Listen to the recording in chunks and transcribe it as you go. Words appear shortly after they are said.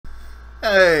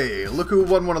Hey, look who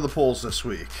won one of the polls this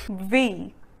week.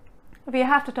 V. We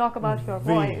have to talk about your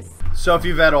voice. So if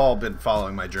you've at all been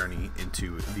following my journey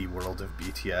into the world of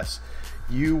BTS,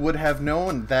 you would have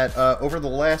known that over the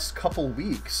last couple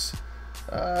weeks,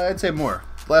 I'd say more,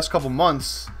 last couple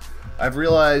months, I've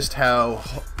realized how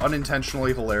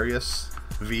unintentionally hilarious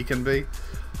V can be.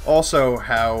 Also,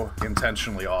 how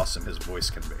intentionally awesome his voice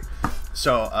can be.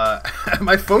 So,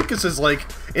 my focus has, like,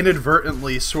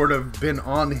 inadvertently sort of been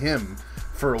on him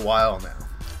for a while now.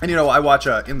 And, you know, I watch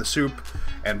In the Soup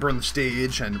and Burn the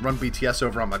Stage and run BTS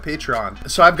over on my Patreon.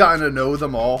 So I've gotten to know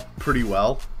them all pretty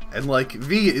well. And, like,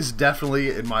 V is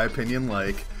definitely, in my opinion,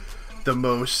 like, the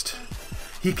most...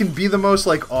 He can be the most,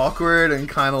 like, awkward and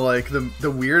kind of, like,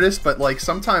 the weirdest, but, like,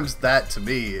 sometimes that, to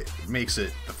me, makes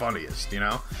it the funniest, you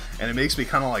know? And it makes me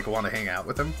kind of, like, want to hang out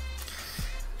with him.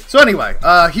 So anyway,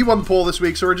 he won the poll this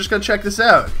week, so we're just going to check this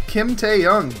out. Kim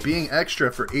Taehyung being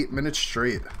extra for 8 minutes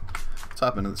straight. Let's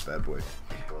hop into this bad boy.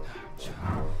 So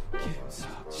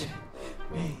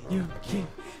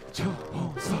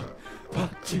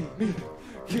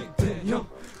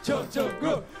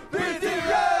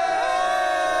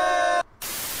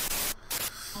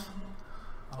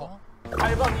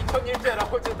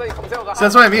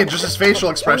that's what I mean, just his facial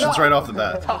expressions right off the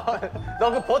bat.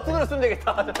 너 그 버튼으로 쓰면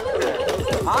되겠다.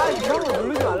 아, 이런 거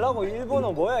누르지 말라고.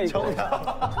 일본어 뭐야 이거?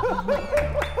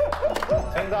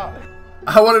 정답.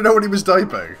 I want to know what he was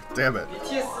typing. Damn it.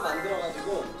 BTS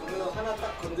만들어가지고 동료 하나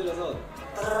딱 건드려서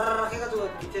따라락 해가지고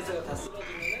BTS가 다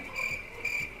쓰러지면은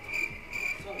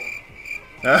성공.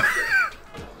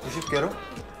 90개로?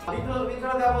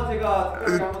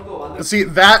 See,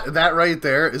 that right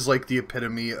there is like the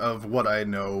epitome of what I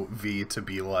know V to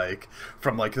be like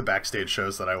from like the backstage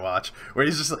shows that I watch, where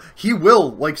he's just, he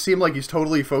will like seem like he's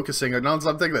totally focusing on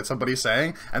something that somebody's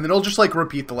saying, and then he'll just like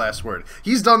repeat the last word.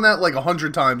 He's done that like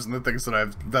 100 times in the things that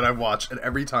I've watched, and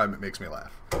every time it makes me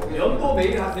laugh. 연도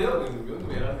매일 하세요? 연도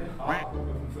매일 하세요? 아,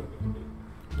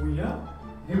 보이냐?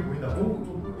 이게 보인다고?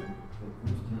 좀 보여.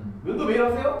 연도 매일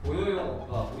하세요?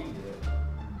 보여요가 보이는데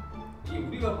이게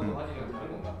우리가 보는 화질이랑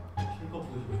다른 건가? 실컷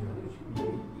보여주시면 지금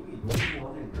이미 너무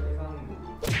화질인데 이상한 거.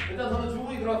 일단 저는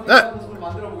주문이 들어왔으니까 소리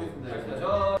만들어 보겠습니다.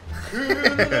 자,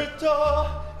 그늘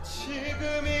떠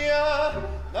지금이야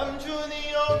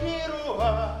남준이 여기로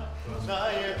와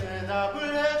나의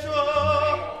대답을 해줘.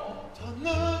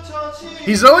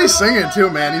 He's always singing too,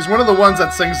 man. He's one of the ones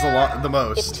that sings the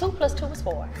most. If 2 + 2 is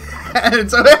 4. And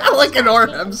it's like an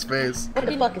RM space. What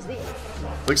the fuck is this?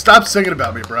 Like, stop singing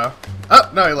about me, bro. Oh,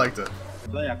 no, he liked it.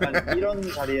 약간 이런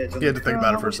자리에 He had to think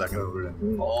about it for a second.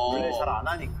 원래 잘 안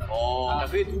하니까. 아,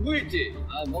 그게 누구일지.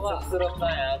 아, 뭐가 쑥스럽다,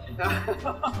 야.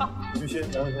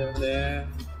 주시면 네.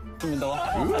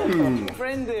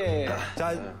 프렌드.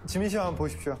 자, 지민 씨 한번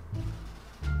보십시오.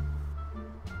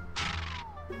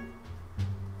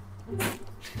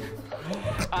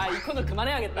 아, 이 코너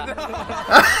그만해야겠다.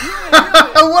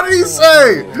 What did he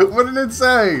say? What did it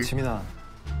say? 지민아.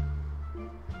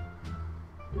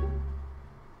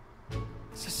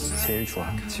 제일 좋아.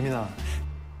 지민아.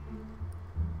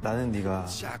 나는 네가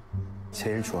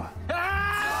제일 좋아.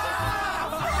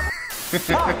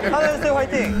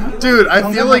 Dude, I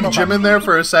feel like Jim in there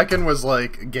for a second was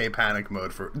like gay panic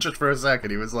mode for just for a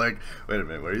second. He was like, "Wait a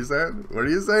minute, what are you saying? What are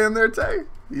you saying there, Tay?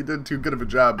 You did too good of a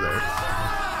job there."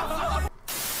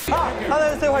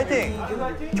 하늘색 화이팅!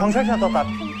 경찰차 떴다.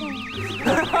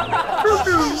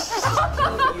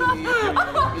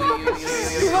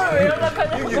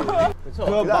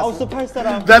 마우스 팔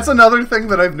사람. That's another thing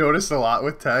that I've noticed a lot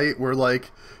with Tay, where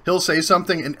like he'll say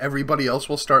something and everybody else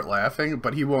will start laughing,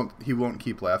 but he won't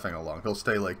keep laughing along. He'll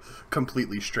stay like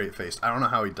completely straight faced. I don't know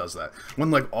how he does that.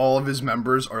 When like all of his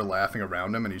members are laughing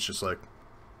around him and he's just like,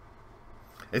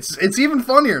 it's even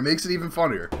funnier. It makes it even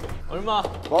funnier. 얼마?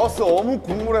 마우스 어묵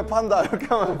국물에 판다 이렇게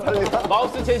하면 달리나?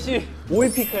 마우스 제시.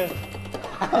 오이 피클.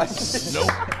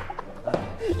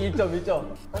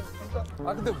 1점.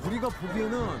 아 근데 우리가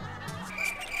보기에는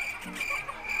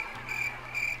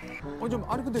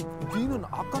아니 근데 B는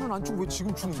아까는 안 주고 왜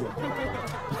지금 주는 거야?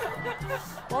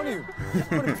 아니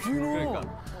B는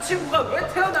친구가 왜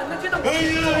태어났는지도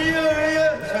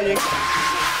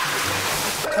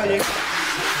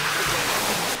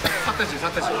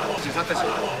사태질.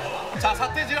 자,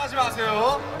 사태질 하지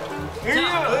마세요.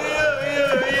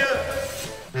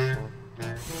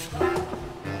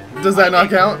 Does that not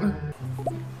count?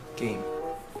 게임.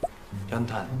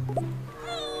 연탄.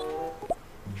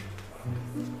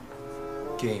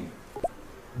 게임.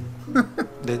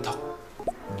 내 턱.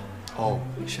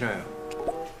 싫어요.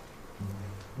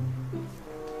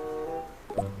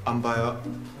 안 봐요.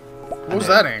 What was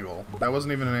that angle? That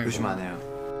wasn't even an angle. 요즘 안 해요.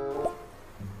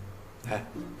 네.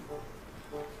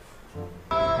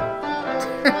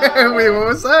 Wait, what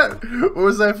was that? What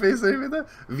was that face that he made that?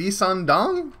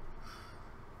 Visandong?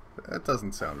 That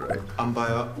doesn't sound right. 안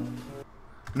봐요.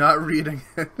 Not reading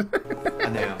it.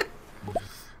 안 해요.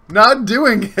 Not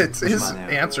doing it. His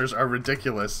조심하네요. answers are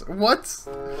ridiculous. What?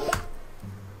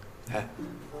 해.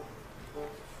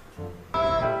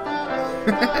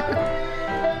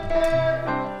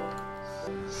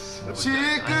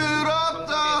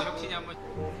 시끄럽다.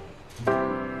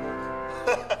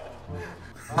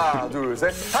 하나, 둘,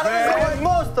 셋. 하나,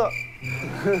 몬스터.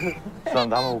 난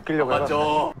나만 웃기려고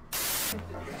맞죠.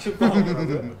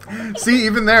 See,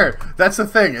 even there, that's the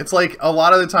thing. It's like a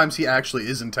lot of the times he actually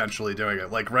is intentionally doing it.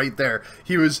 Like right there,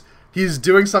 he's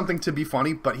doing something to be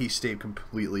funny, but he stayed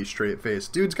completely straight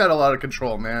faced. Dude's got a lot of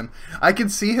control, man. I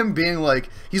could see him being like,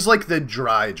 he's like the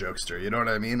dry jokester, you know what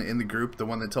I mean? In the group, the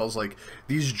one that tells like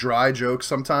these dry jokes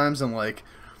sometimes, and like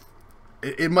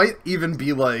it might even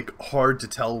be like hard to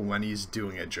tell when he's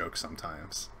doing a joke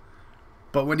sometimes.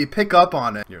 But when you pick up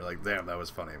on it, you're like, damn, that was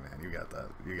funny, man. You got that.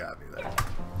 You got me there.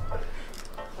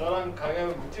 저랑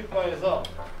강현 묵집바에서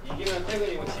이기면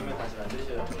퇴근이고 지면 다시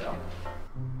만드셔야 돼요.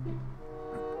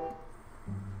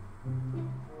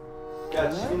 야,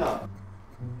 지민아.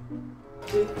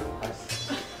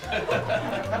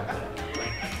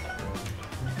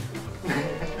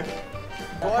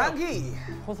 향기.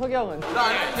 호석이 형은.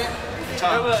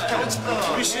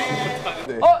 우리 씨.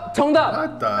 정답.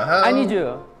 What the hell?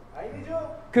 아니죠.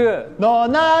 그.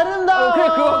 넌 아름다워. 그래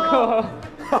그거.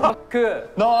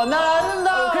 그. 넌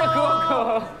아름다워. 그래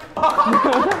그거.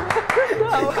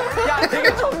 야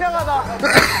되게 청량하다.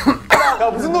 야,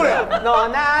 무슨 노래야?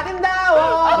 넌 아름다워.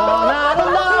 넌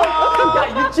아름다워.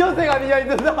 야 유치원생 아니냐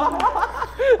이놈아.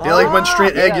 They like went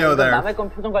straight eggyo there. 남의 건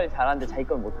표정 관리 잘하는데 자기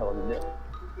건 못하거든요.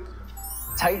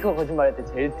 자기 거 거짓말할 때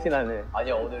제일 티나네.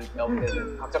 아니야 오늘 내가 볼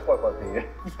때는 각 잡고 할 것 같아 이게.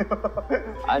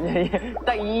 아니야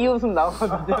딱 이 웃음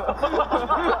나오거든요.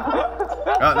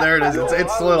 Oh, there it is.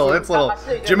 It's little. It's little.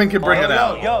 Jimin can bring it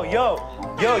out. 요.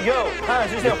 하나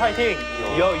주세요, 파이팅.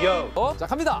 요. 자,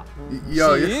 갑니다.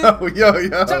 Yo.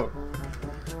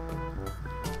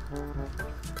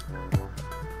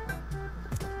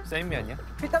 세임미 아니야?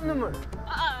 피땀 눈물.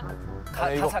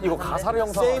 이거 가사를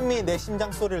형상. 세임미 내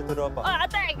심장 소리를 들어봐.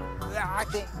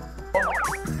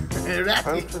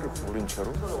 자연스럽게 우린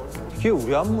채로? 그게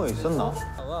우리 안무에 있었나?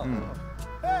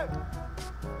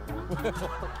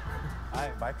 아이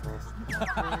마이크 됐어.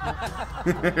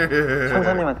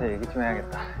 천사님한테 얘기 좀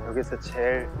해야겠다. 여기서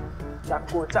제일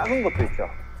작은 것도 있죠.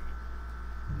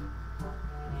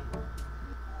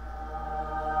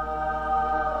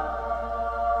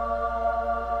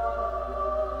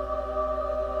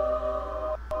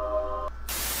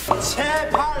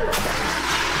 제발.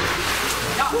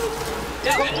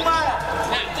 정말.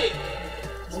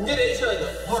 문제 내주셔야 돼요.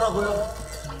 뭐라고요?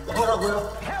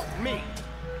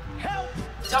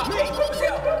 자,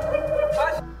 보세요.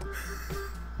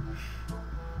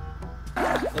 야,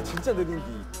 진짜 느린기.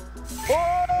 오,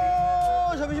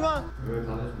 잠시만.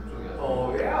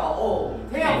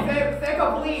 태양, 셀카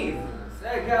please.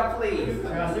 셀카 please.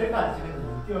 제가 셀카 안 찍은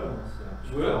지 6개월 넘었어요.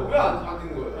 왜요? 왜안 찍은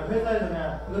거예요? 회사에서 그냥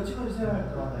이거 찍어주세요 할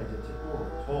때마다 이제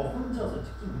찍고 저 혼자서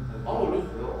찍지 못해요. 한번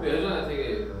올려주세요. 예전에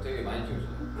되게 많이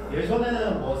찍으셨어요.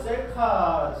 예전에는 뭐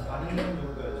셀카 반응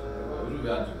정도였잖아요. 요즘 왜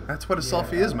안 찍어요? That's what a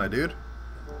selfie is, my dude.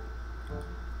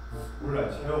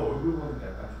 몰라요. 제 얼굴 보는 게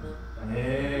약간 좀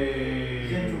에이.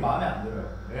 이제는 좀 마음에 안 들어요.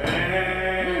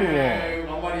 에이.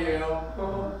 막말이에요.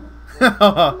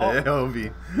 Ovi.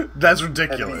 That's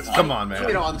ridiculous. Come on, man.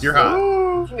 You're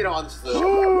hot. 팀이랑 안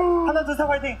쳤어요. 하나 둘 셋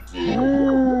파이팅.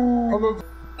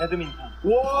 배드민턴.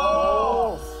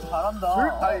 와. 잘한다.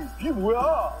 아이 비 뭐야?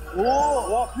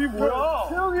 와, 비 뭐야?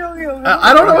 태영이 형이.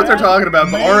 I don't know what they're talking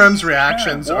about, but RM's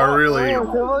reactions are really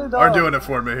are doing it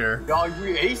for me here. 야, 이거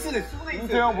에이스네. 수분에 있어.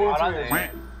 태영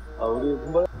보여주네.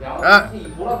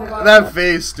 That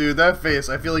face, dude. That face.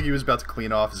 I feel like he was about to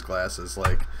clean off his glasses,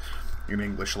 like an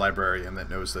English librarian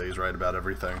that knows that he's right about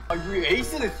everything. 아, 이거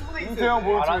에이스네. 수분에 있어. 태영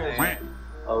보여주네.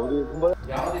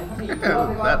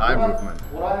 That eye movement.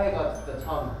 보라해가 진짜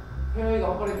참 태영이가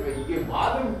한 번 해주면 이게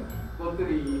많은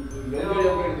것들이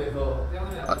연결이 돼서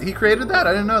He created that?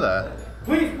 I didn't know that.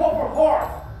 Please pop for heart.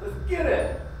 Let's get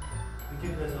it.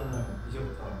 느낌에서는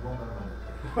이제부터 무언가를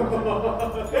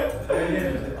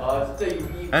아 진짜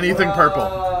이 Anything purple.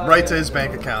 Right to his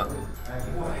bank account.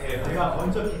 내가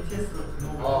먼저 BTS로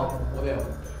등록을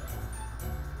뭐네요.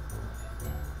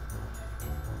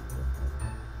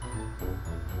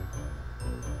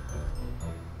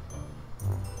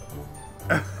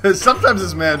 Sometimes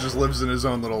this man just lives in his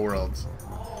own little world.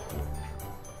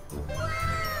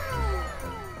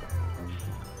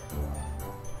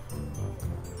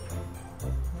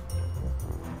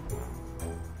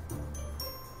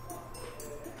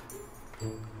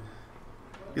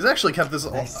 He's actually kept this.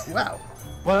 Wow.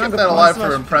 Kept that alive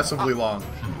for impressively long.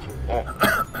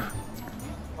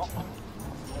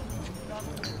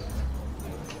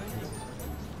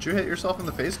 Did you hit yourself in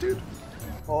the face, dude?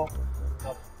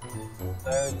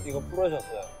 네, 이거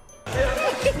부러졌어요.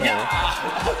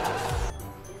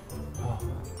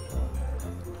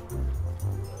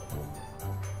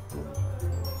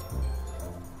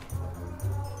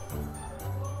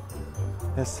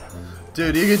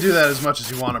 Dude, you can do that as much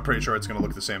as you want. I'm pretty sure it's going to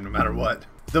look the same no matter what.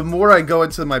 The more I go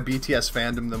into my BTS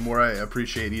fandom, the more I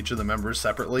appreciate each of the members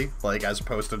separately, like, as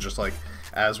opposed to just, like,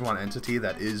 as one entity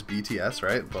that is BTS,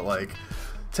 right? But, like,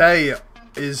 Tae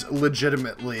is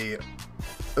legitimately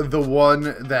the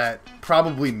one that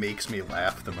probably makes me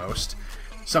laugh the most.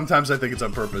 Sometimes I think it's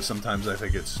on purpose, sometimes I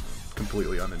think it's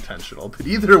completely unintentional. But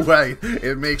either way,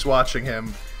 it makes watching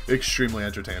him extremely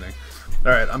entertaining.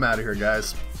 Alright, I'm out of here,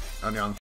 guys. Annyeong.